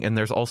And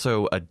there's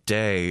also a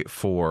day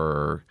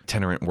for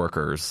itinerant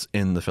workers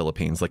in the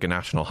Philippines, like a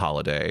national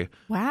holiday.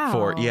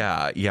 Wow.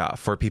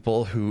 For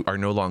people who are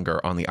no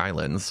longer on the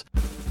islands.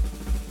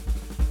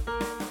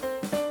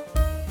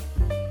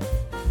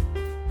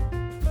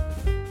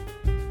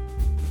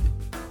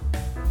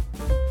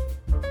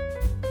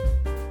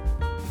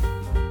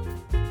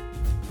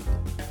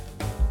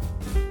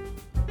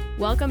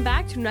 Welcome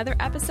back to another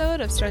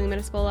episode of Sterling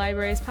Municipal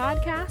Library's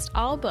podcast,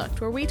 All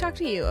Booked, where we talk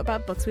to you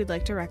about books we'd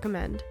like to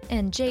recommend.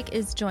 And Jake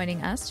is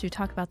joining us to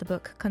talk about the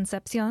book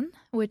Concepcion,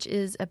 which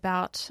is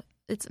about,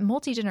 it's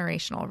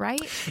multi-generational, right?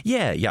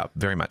 Yeah,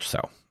 very much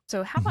so.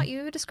 So how about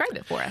you describe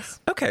it for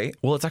us? Okay.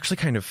 Well, it's actually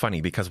kind of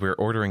funny because we're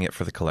ordering it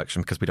for the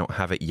collection because we don't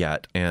have it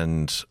yet.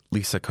 And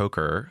Lisa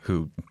Coker,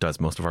 who does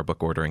most of our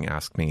book ordering,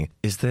 asked me,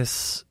 is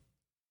this...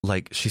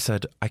 she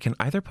said, I can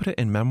either put it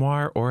in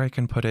memoir or I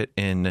can put it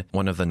in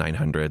one of the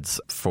 900s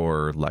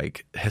for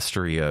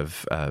history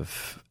of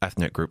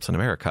ethnic groups in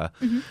America.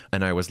 Mm-hmm.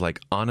 And I was like,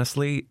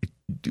 honestly,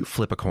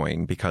 flip a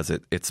coin because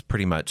it's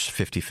pretty much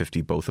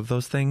 50-50 both of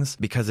those things,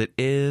 because it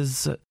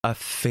is a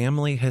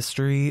family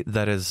history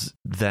that is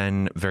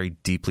then very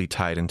deeply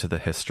tied into the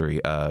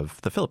history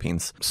of the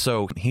Philippines.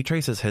 So he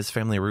traces his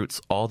family roots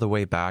all the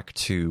way back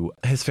to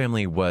his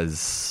family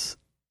was...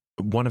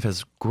 One of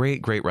his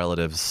great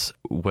relatives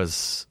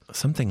was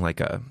something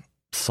like a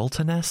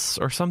sultaness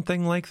or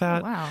something like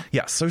that. Oh, wow.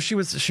 Yeah, so she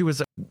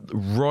was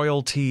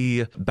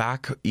royalty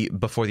back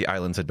before the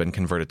islands had been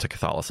converted to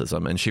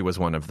Catholicism, and she was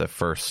one of the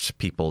first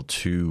people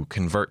to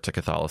convert to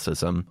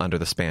Catholicism under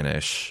the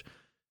Spanish.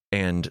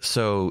 And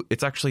so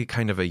it's actually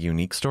kind of a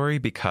unique story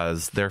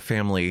because their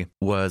family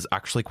was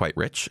actually quite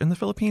rich in the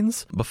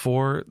Philippines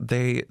before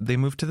they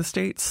moved to the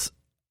States.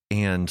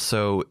 And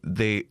so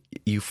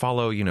you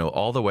follow,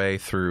 all the way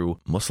through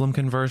Muslim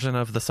conversion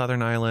of the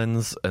Southern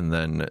Islands, and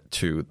then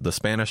to the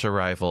Spanish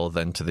arrival,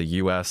 then to the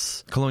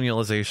U.S.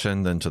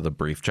 colonialization, then to the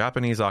brief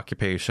Japanese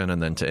occupation,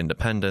 and then to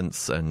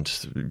independence.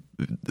 And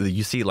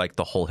you see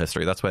the whole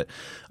history. That's what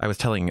I was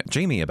telling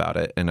Jamie about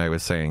it. And I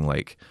was saying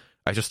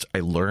I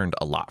learned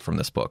a lot from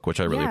this book,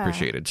 which I really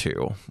appreciated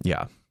too.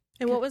 Yeah.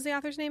 And what was the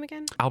author's name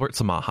again? Albert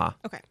Samaha.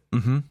 Okay.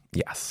 Mm-hmm.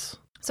 Yes.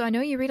 So I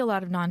know you read a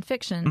lot of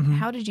nonfiction. Mm-hmm.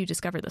 How did you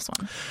discover this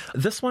one?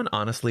 This one,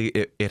 honestly,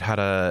 it had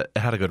a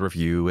good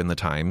review in the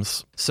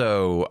Times.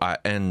 So,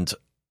 and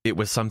it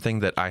was something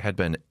that I had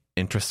been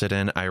interested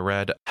in. I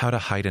read How to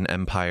Hide an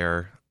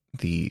Empire.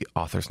 The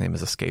author's name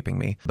is escaping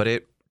me, but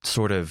it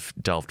sort of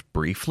delved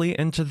briefly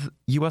into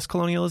U.S.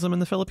 colonialism in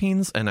the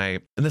Philippines.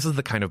 And this is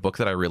the kind of book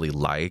that I really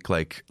like.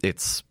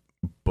 It's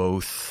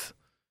both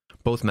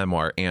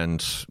memoir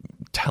and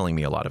telling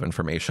me a lot of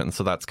information.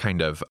 So that's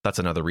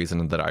another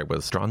reason that I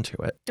was drawn to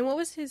it. And what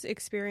was his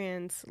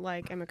experience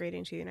like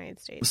emigrating to the United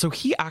States? So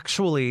he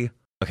actually,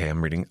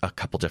 I'm reading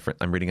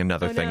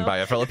another thing by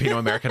a Filipino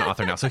American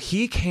author now. So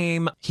he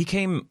came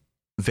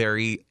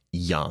very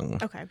young.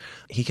 Okay.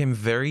 He came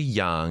very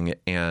young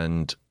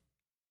and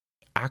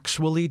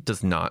actually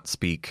does not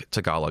speak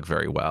Tagalog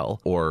very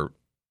well, or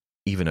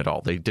even at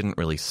all. They didn't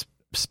really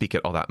speak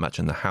it all that much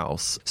in the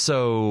house.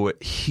 So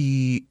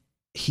he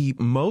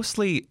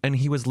mostly, and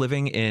he was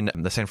living in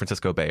the San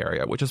Francisco Bay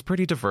Area, which is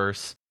pretty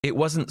diverse. It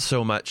wasn't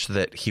so much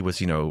that he was,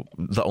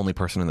 the only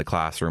person in the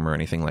classroom or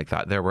anything like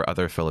that. There were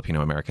other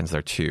Filipino Americans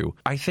there too.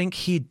 I think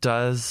he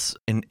does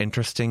an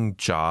interesting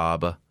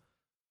job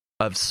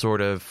of sort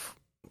of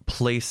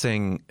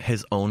placing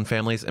his own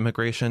family's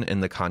immigration in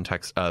the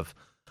context of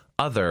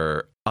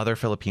other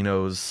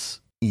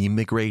Filipinos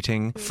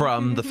immigrating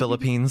from the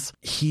Philippines.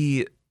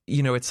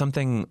 It's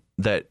something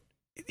that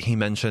he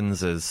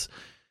mentions is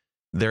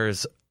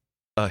there's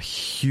a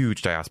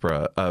huge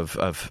diaspora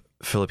of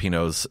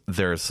Filipinos.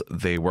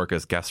 They work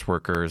as guest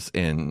workers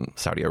in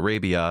Saudi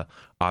Arabia,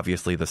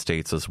 obviously the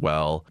States as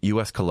well.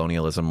 U.S.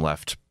 colonialism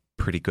left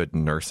pretty good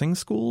nursing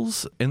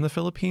schools in the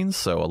Philippines,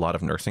 so a lot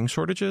of nursing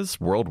shortages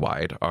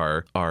worldwide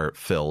are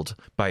filled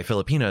by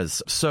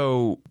Filipinas.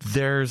 So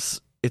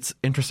it's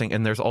interesting.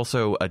 And there's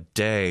also a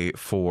day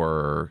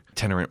for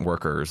itinerant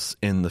workers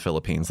in the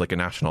Philippines, like a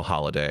national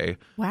holiday.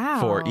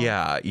 Wow.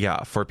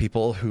 For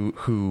people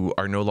who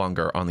are no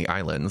longer on the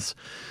islands.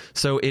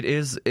 So it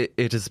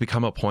has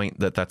become a point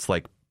that's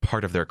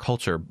part of their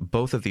culture.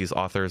 Both of these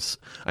authors,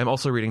 I'm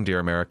also reading Dear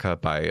America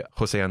by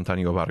Jose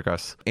Antonio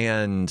Vargas,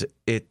 and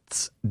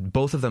it's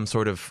both of them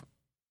sort of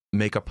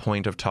make a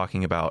point of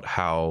talking about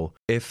how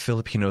if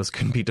Filipinos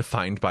can be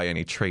defined by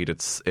any trait,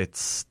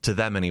 it's to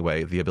them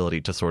anyway, the ability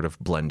to sort of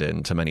blend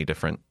into many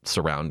different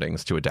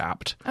surroundings, to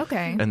adapt.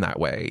 Okay. In that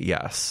way,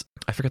 yes.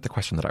 I forget the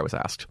question that I was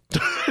asked.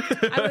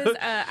 I was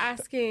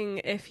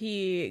asking if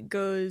he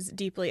goes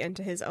deeply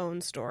into his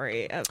own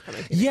story of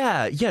coming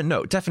to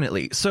no,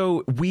 definitely.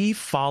 So we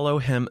follow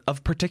him.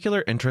 Of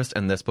particular interest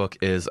in this book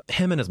is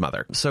him and his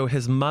mother. So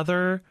his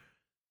mother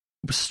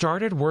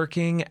started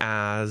working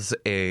as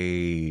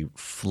a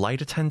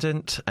flight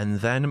attendant and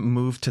then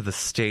moved to the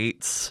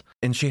States.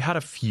 And she had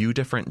a few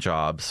different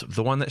jobs.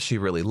 The one that she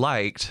really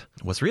liked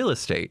was real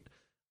estate.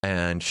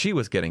 And she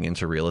was getting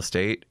into real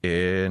estate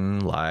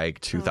in like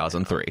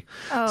 2003.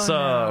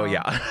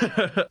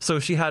 Yeah. So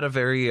she had a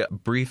very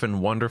brief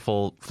and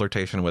wonderful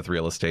flirtation with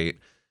real estate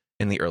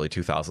in the early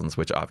 2000s,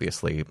 which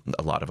obviously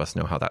a lot of us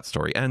know how that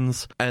story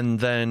ends. And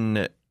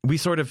then we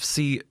sort of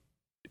see,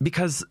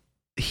 because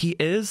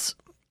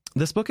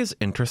this book is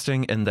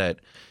interesting in that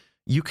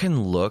you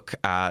can look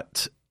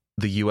at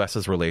the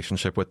U.S.'s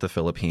relationship with the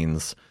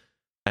Philippines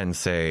and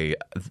say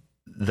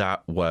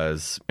that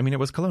was, it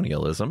was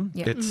colonialism.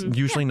 Yeah. It's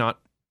usually not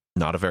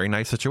a very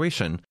nice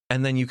situation.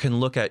 And then you can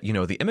look at,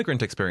 the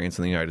immigrant experience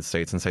in the United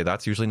States and say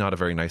that's usually not a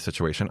very nice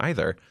situation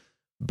either.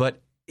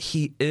 But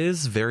he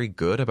is very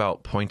good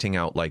about pointing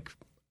out, like,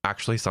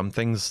 actually some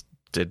things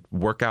did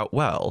work out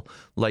well.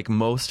 Like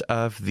most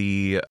of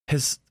the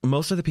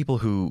people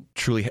who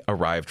truly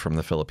arrived from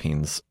the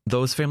Philippines,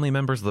 those family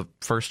members, the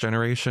first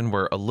generation,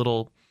 were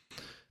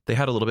they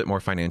had a little bit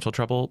more financial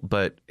trouble,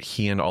 but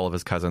he and all of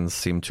his cousins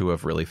seem to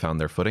have really found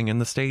their footing in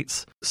the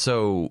States.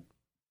 So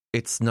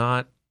it's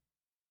not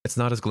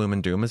as gloom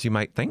and doom as you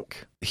might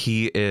think.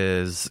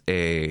 He's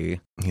a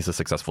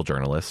successful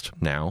journalist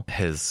now.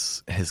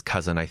 His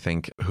cousin, I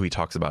think, who he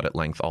talks about at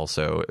length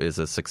also, is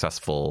a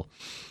successful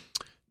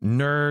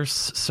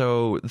nurse.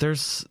 So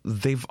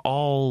they've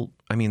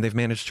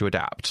managed to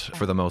adapt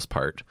for the most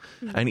part.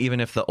 Mm-hmm. And even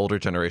if the older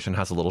generation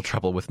has a little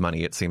trouble with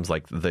money, it seems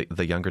like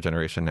the younger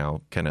generation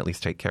now can at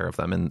least take care of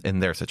them in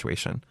their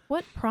situation.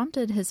 What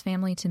prompted his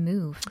family to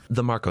move?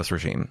 The Marcos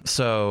regime.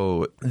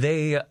 So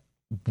they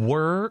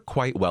were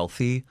quite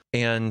wealthy,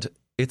 and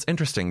it's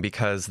interesting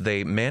because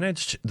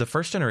the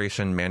first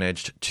generation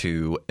managed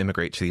to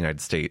immigrate to the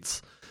United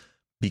States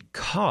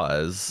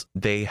because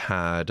they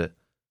had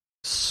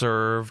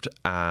served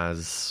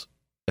as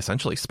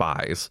essentially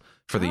spies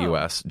for the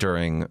U.S.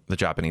 during the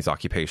Japanese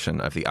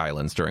occupation of the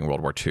islands during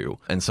World War II.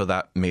 And so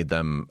that made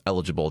them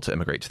eligible to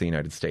immigrate to the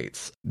United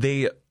States.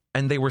 They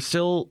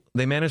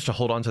managed to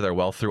hold on to their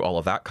wealth through all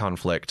of that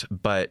conflict,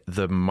 but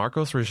the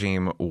Marcos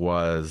regime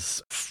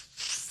was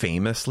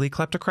famously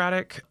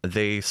kleptocratic.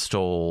 They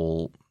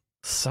stole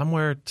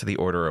somewhere to the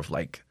order of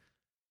like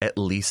at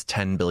least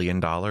 $10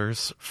 billion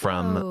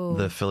from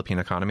the Philippine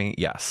economy.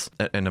 Yes.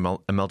 And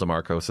Imelda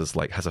Marcos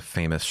has a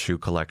famous shoe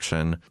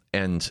collection.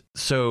 And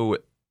so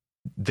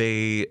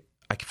I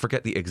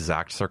forget the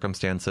exact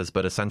circumstances,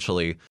 but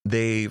essentially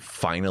they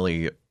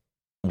finally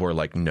were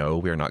like, no,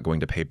 we are not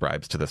going to pay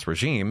bribes to this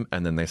regime.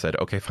 And then they said,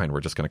 okay, fine,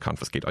 we're just going to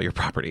confiscate all your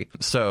property.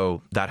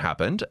 So that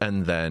happened.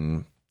 And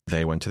then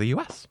they went to the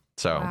US.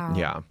 So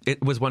yeah,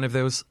 it was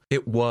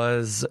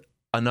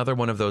another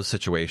one of those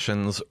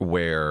situations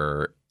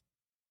where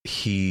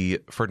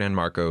Ferdinand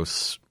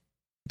Marcos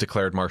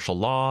declared martial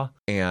law,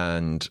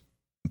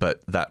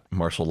 but that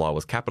martial law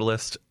was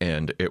capitalist,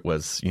 and it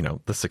was,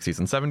 the 60s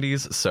and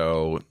 70s.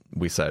 So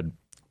we said,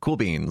 cool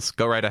beans,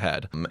 go right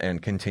ahead,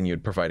 and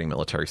continued providing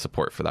military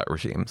support for that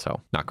regime.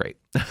 So not great.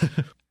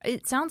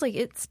 It sounds like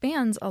it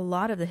spans a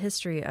lot of the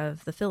history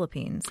of the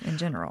Philippines in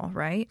general,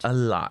 right? A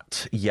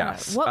lot,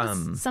 yes. What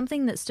was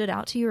something that stood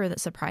out to you or that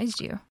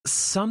surprised you?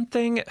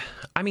 Something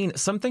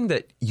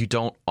that you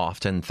don't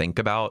often think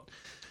about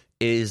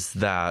is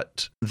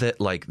that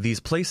like these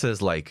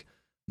places like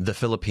the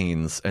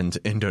Philippines and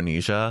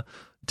Indonesia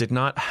did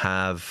not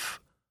have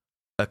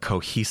a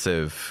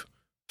cohesive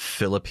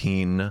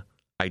Philippine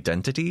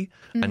identity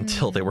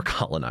until they were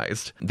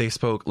colonized. They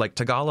spoke, like,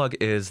 Tagalog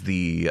is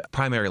the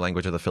primary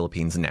language of the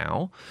Philippines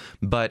now,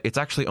 but it's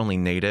actually only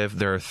native.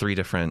 There are 3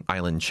 different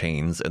island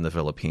chains in the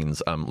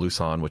Philippines.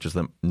 Luzon, which is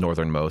the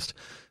northernmost,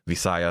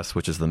 Visayas,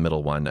 which is the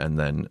middle one, and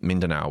then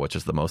Mindanao, which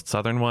is the most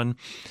southern one.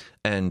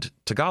 And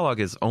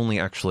Tagalog is only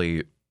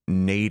actually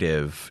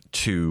native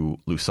to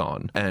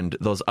Luzon. And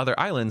those other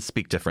islands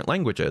speak different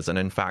languages. And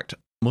in fact,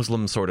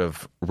 Muslim sort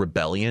of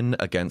rebellion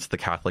against the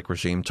Catholic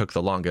regime took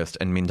the longest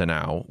in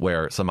Mindanao,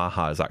 where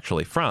Samaha is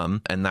actually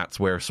from, and that's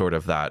where sort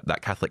of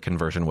that Catholic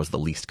conversion was the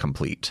least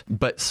complete.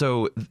 But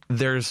so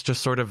there's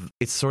just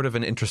it's sort of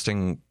an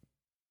interesting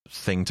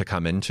thing to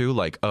come into,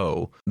 like,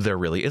 oh, there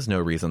really is no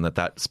reason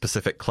that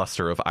specific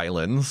cluster of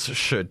islands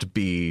should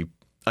be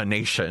a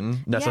nation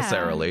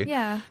necessarily.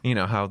 Yeah.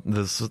 How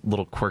those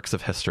little quirks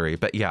of history.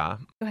 But yeah.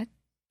 Go ahead.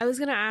 I was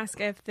going to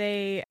ask if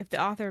the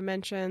author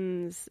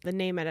mentions the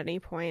name at any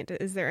point.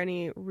 Is there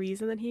any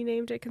reason that he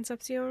named it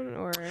Concepcion,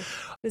 or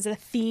is it a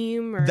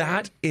theme? Or...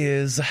 That's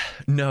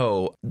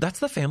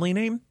the family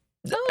name.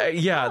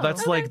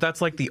 That's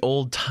like the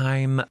old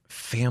time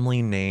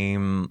family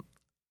name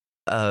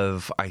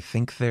of, I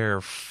think,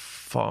 their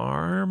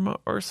farm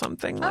or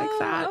something like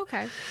that.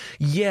 Okay.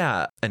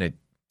 Yeah, and it,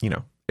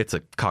 it's a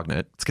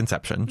cognate. It's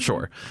Conception. Mm-hmm.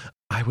 Sure,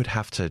 I would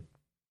have to.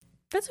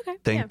 That's okay.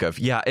 Think of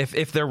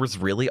if there was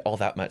really all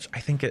that much. I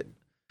think I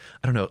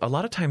don't know. A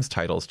lot of times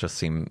titles just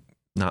seem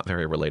not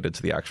very related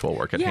to the actual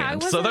work at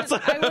hand. I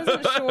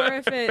wasn't sure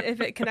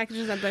if it connected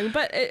to something,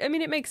 but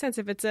it makes sense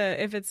if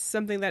it's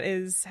something that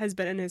has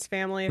been in his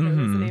family. If it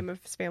was the name of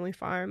his family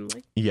farm,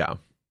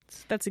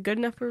 that's a good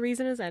enough a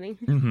reason as any.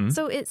 Mm-hmm.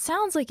 So it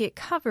sounds like it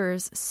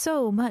covers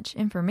so much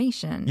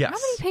information. Yes. How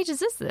many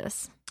pages is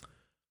this?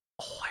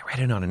 I read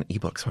it on an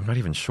ebook, so I'm not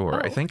even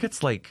sure. I think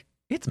it's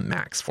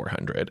max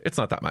 400. It's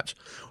not that much.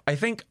 I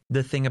think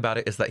the thing about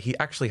it is that he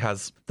actually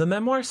has the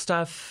memoir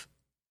stuff.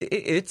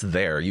 It's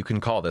there. You can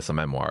call this a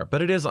memoir,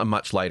 but it is a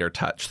much lighter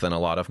touch than a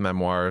lot of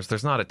memoirs.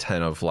 There's not a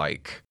ton of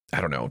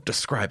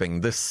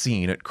describing this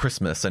scene at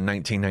Christmas in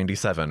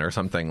 1997 or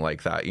something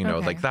like that.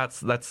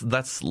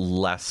 That's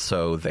less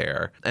so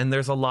there. And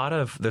there's a lot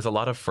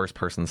of first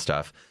person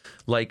stuff.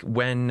 Like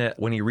when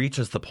he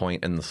reaches the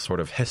point in the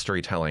sort of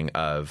history telling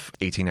of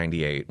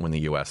 1898, when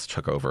the U.S.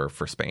 took over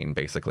for Spain,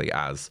 basically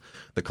as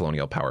the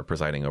colonial power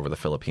presiding over the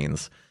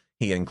Philippines,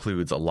 he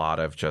includes a lot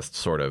of just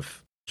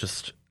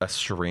a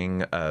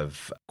string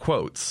of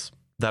quotes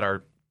that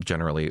are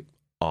generally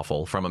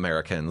awful from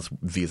Americans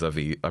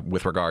vis-a-vis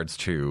with regards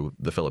to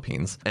the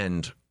Philippines.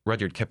 And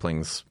Rudyard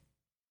Kipling's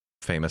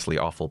famously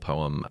awful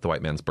poem, The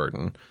White Man's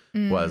Burden,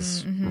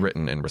 was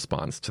written in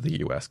response to the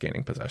U.S.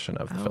 gaining possession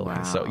of the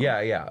Philippines. Wow. So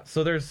yeah.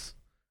 So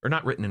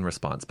not written in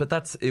response,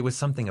 but it was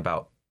something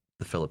about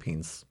the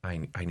Philippines.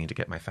 I need to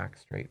get my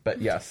facts straight. But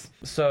yes.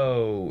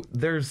 So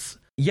there's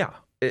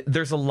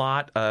a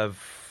lot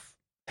of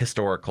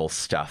historical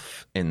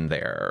stuff in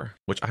there,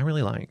 which I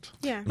really liked.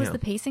 Yeah. Was the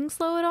pacing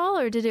slow at all,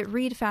 or did it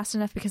read fast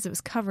enough because it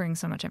was covering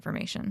so much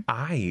information?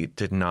 I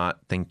did not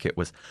think it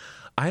was.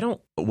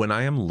 When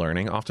I am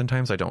learning,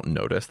 oftentimes I don't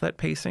notice that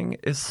pacing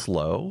is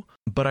slow,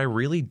 but I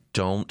really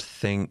don't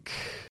think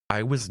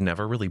I was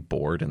never really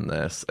bored in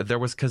this.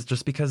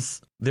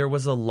 Because there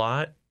was a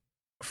lot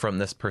from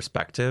this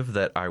perspective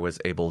that I was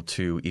able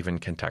to even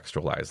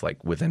contextualize,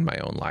 like within my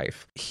own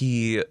life.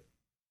 He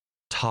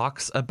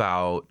talks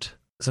about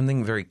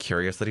something very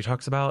curious that he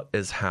talks about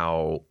is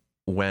how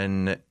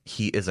when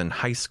he is in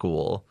high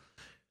school,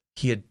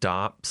 he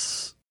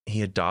adopts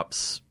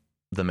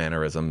the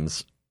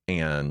mannerisms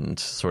and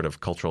sort of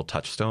cultural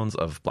touchstones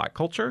of Black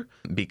culture,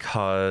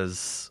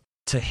 because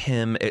to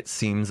him it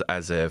seems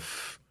as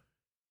if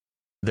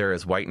there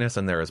is whiteness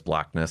and there is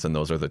Blackness, and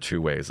those are the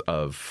two ways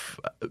of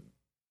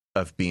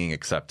being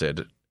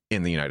accepted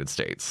in the United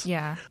States.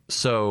 Yeah.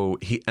 So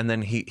he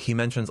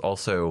mentions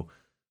also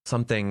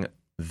something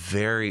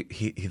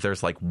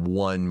there's like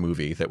one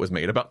movie that was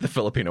made about the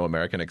Filipino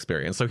American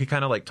experience, so he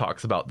kind of like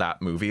talks about that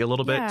movie a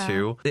little bit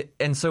too,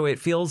 and so it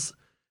feels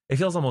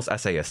almost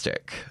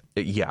essayistic.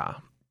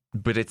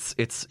 But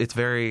it's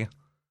very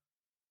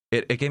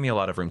it gave me a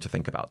lot of room to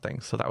think about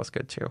things, so that was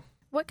good too.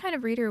 What kind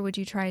of reader would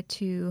you try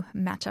to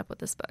match up with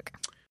this book?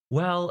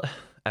 Well,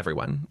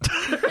 everyone.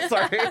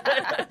 Sorry.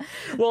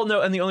 Well,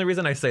 no, and the only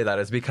reason I say that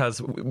is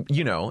because, in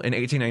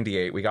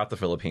 1898, we got the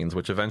Philippines,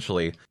 which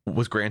eventually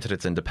was granted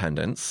its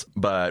independence,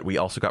 but we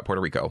also got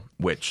Puerto Rico,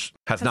 which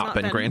has not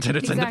been granted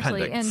its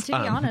independence. And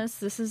to be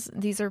honest,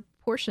 these are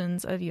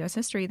portions of U.S.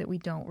 history that we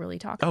don't really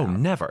talk about. Oh,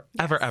 never,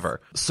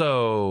 ever.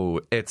 So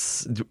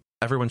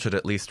everyone should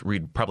at least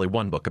read probably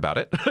one book about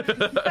it.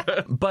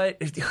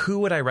 But who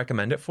would I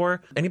recommend it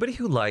for? Anybody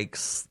who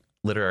likes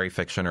literary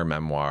fiction or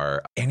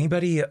memoir,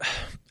 anybody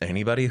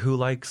who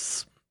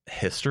likes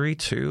history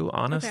too,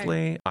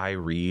 honestly.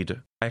 Okay.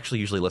 I actually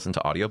usually listen to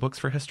audiobooks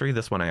for history.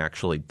 This one I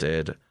actually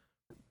did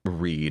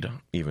read,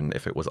 even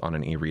if it was on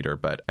an e-reader,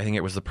 but I think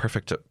it was the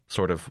perfect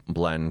sort of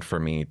blend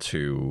for me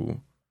to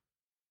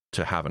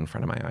have in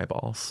front of my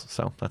eyeballs.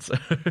 So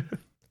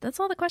that's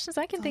all the questions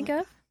I can think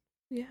of.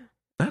 Yeah.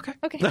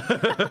 Okay.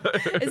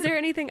 Is there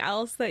anything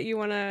else that you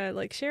want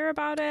to share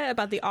about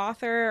the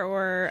author,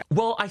 or?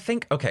 Well, I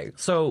think,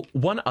 so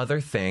one other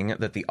thing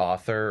that the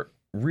author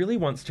really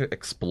wants to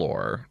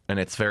explore, and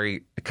it's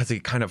because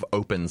he kind of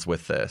opens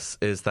with this,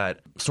 is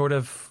that sort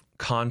of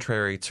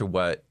contrary to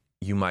what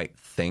you might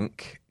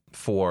think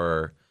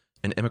for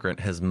an immigrant,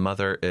 his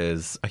mother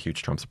is a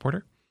huge Trump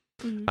supporter.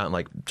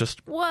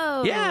 Mm-hmm.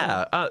 Whoa.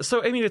 Yeah.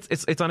 So, I mean,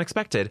 it's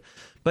unexpected,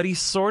 but he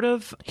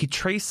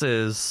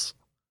traces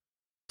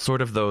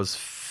sort of those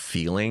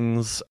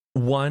feelings.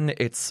 One,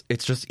 it's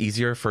just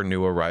easier for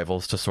new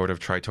arrivals to sort of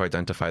try to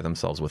identify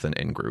themselves with an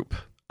in-group,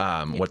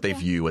 what they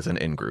view as an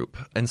in-group.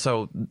 And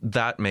so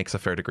that makes a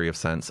fair degree of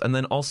sense. And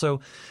then also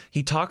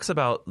he talks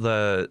about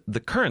the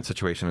current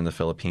situation in the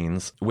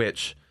Philippines,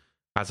 which,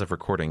 as of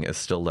recording, is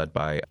still led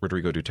by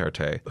Rodrigo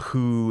Duterte,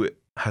 who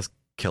has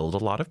killed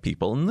a lot of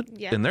people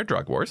in their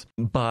drug wars.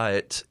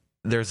 But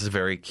there's a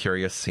very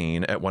curious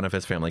scene at one of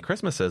his family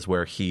Christmases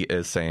where he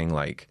is saying,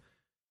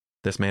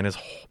 this man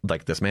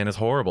is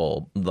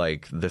horrible.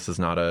 This is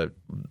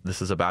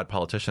a bad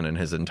politician. And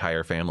his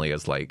entire family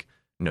is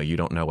no, you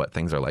don't know what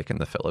things are like in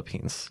the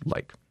Philippines.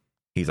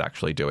 He's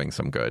actually doing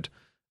some good,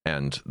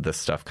 and this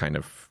stuff kind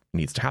of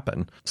needs to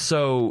happen.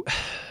 So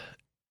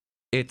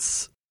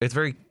it's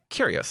very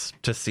curious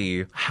to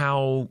see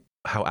how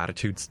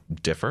attitudes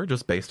differ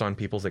just based on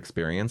people's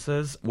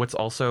experiences. What's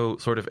also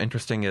sort of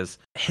interesting is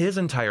his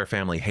entire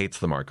family hates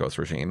the Marcos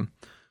regime,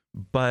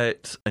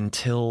 but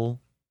until,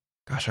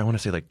 I want to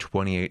say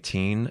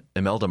 2018,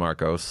 Imelda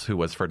Marcos, who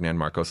was Ferdinand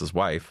Marcos's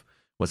wife,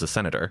 was a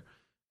senator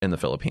in the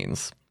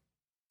Philippines.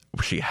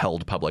 she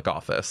held public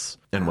office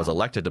and was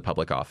elected to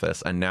public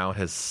office. And now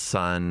his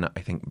son,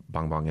 I think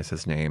Bongbong is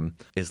his name,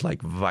 is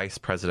like vice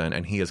president,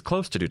 and he is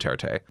close to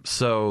Duterte.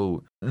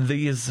 So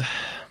these,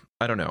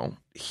 I don't know,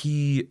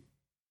 he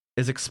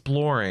is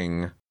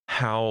exploring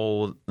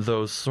how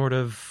those sort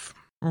of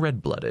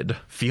red-blooded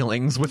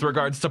feelings with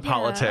regards to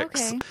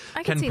politics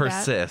can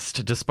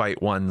persist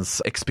despite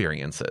one's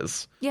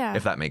experiences. Yeah.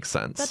 If that makes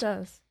sense. That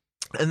does.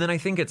 And then I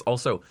think it's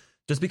also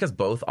just because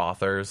both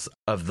authors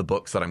of the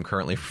books that I'm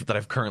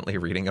currently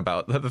reading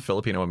about the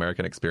Filipino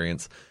American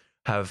experience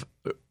have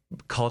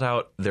called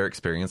out their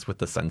experience with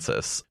the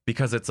census,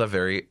 because it's a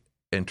very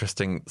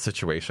interesting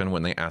situation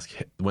when they ask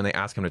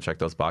him to check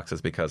those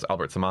boxes, because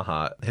Albert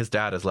Samaha, his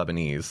dad is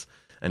Lebanese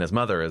and his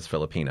mother is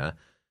Filipina.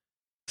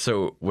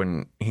 So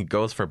when he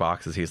goes for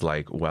boxes, he's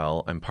like,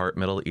 well, I'm part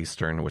Middle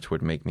Eastern, which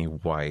would make me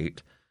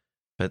white.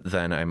 But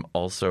then I'm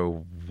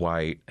also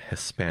white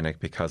Hispanic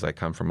because I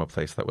come from a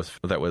place that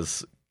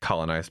was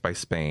colonized by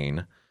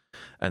Spain.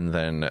 And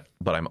then,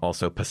 but I'm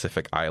also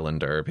Pacific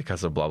Islander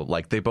because of blah, blah, blah.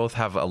 Like, they both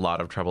have a lot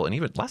of trouble. And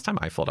even last time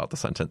I filled out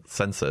the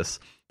census,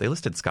 they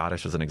listed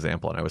Scottish as an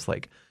example. And I was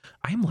like,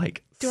 I'm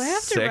like, do I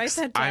have to write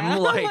that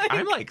down?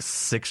 I'm like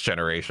 6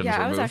 generations removed from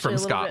Scotland. I was actually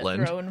a little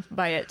bit thrown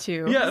by it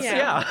too. Yes,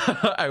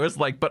 yeah. I was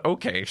like, but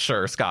okay,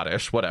 sure,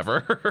 Scottish,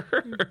 whatever.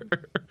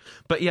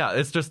 But yeah,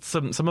 it's just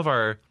some of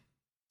our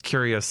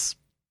curious,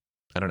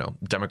 I don't know,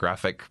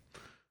 demographic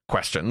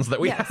questions that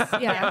we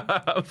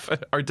have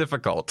are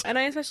difficult. And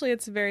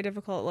it's very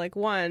difficult, like,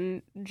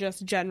 one,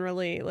 just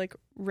generally, like,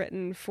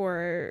 written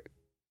for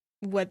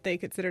what they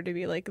consider to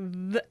be like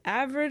the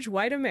average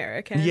white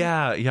American.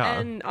 Yeah.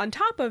 And on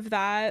top of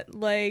that,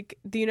 like,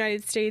 the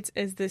United States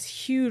is this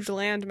huge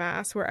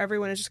landmass where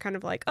everyone is just kind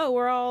of like, oh,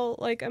 we're all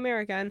like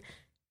American,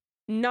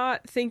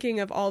 not thinking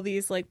of all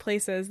these like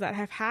places that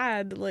have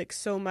had like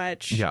so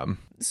much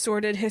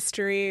sordid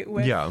history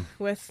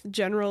with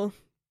general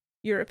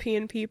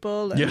European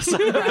people. Yes.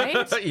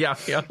 Right? Yeah.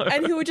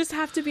 And who would just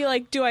have to be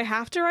like, do I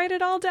have to write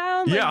it all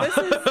down? Like,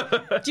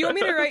 do you want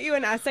me to write you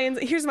an essay? And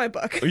here's my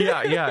book.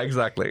 Yeah,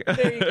 exactly.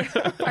 There you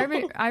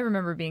go. I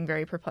remember being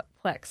very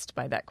perplexed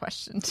by that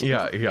question too.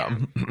 Yeah.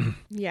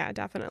 Yeah,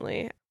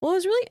 definitely. Well, it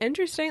was really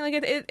interesting. Like,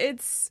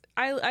 it's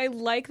I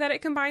like that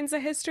it combines the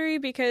history,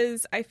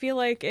 because I feel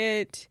like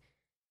it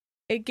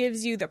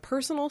gives you the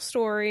personal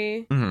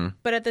story,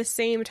 but at the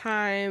same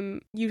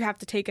time, you have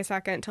to take a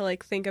second to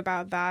like think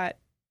about that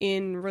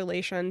in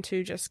relation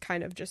to just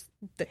kind of just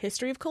the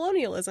history of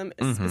colonialism,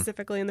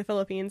 specifically in the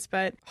Philippines.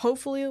 But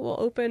hopefully it will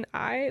open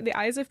the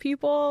eyes of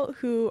people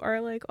who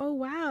are like, oh,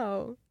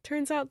 wow,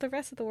 turns out the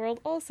rest of the world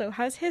also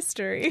has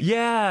history.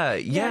 Yeah.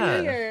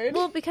 Weird.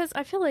 Well, because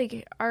I feel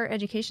like our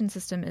education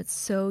system is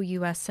so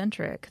U.S.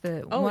 centric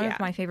that one of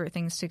my favorite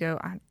things to go,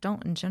 I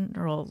don't in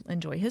general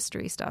enjoy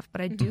history stuff,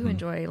 but I do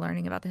enjoy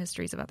learning about the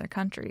histories of other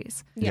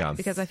countries. Yeah.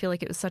 Because I feel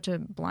like it was such a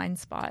blind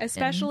spot.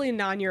 Especially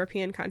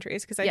non-European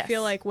countries, because I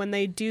feel like when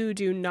they do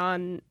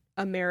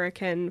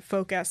non-American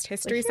focused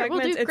history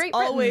segments, it's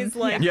always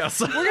like,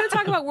 yes, we're going to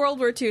talk about World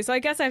War II, so I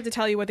guess I have to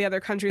tell you what the other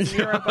countries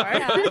in Europe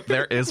are.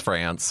 There is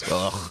France.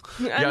 Ugh.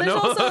 And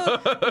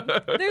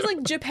there's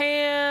like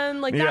Japan,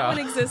 like that one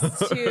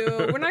exists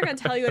too. We're not going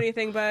to tell you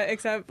anything but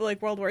except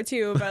like World War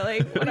II, but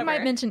like whatever. We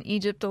might mention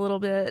Egypt a little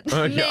bit.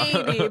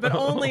 Maybe, but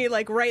only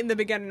like right in the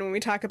beginning when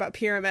we talk about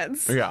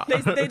pyramids. Yeah.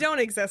 They don't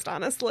exist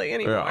honestly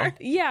anymore.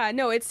 Yeah,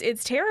 no,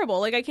 it's terrible.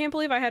 Like, I can't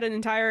believe I had an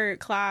entire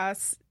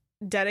class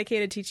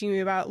dedicated teaching me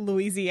about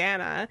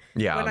Louisiana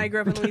when I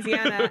grew up in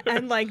Louisiana.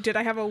 And like, did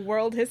I have a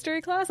world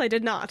history class? I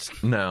did not.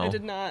 No. I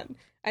did not.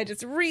 I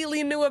just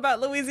really knew about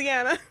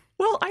Louisiana.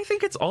 Well, I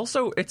think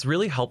it's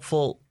really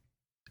helpful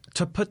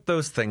to put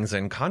those things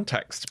in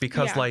context,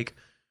 because like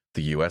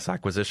the U.S.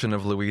 acquisition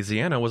of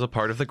Louisiana was a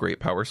part of the great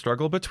power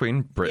struggle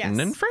between Britain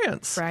and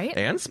France, right?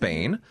 And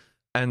Spain.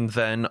 And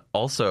then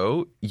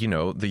also, you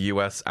know, the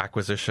U.S.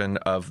 acquisition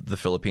of the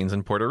Philippines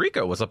and Puerto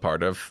Rico was a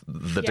part of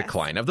the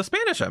decline of the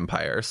Spanish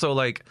Empire. So,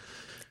 like,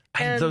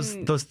 those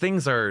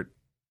things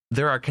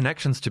there are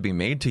connections to be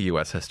made to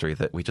U.S. history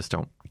that we just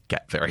don't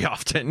get very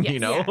often, you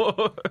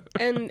know?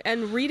 Yeah.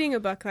 And reading a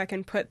book that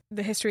can put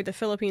the history of the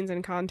Philippines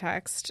in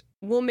context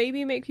will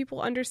maybe make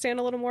people understand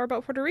a little more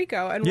about Puerto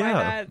Rico and why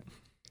that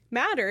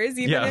matters,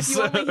 even if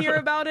you only hear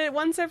about it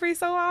once every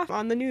so often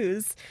on the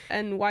news,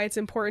 and why it's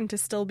important to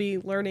still be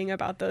learning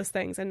about those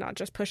things and not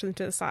just push them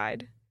to the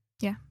side.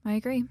 Yeah, I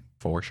agree.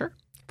 For sure.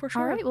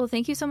 All right. Well,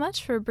 thank you so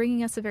much for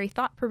bringing us a very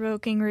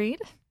thought-provoking read.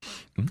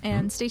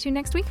 And stay tuned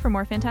next week for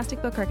more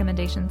fantastic book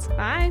recommendations.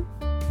 Bye.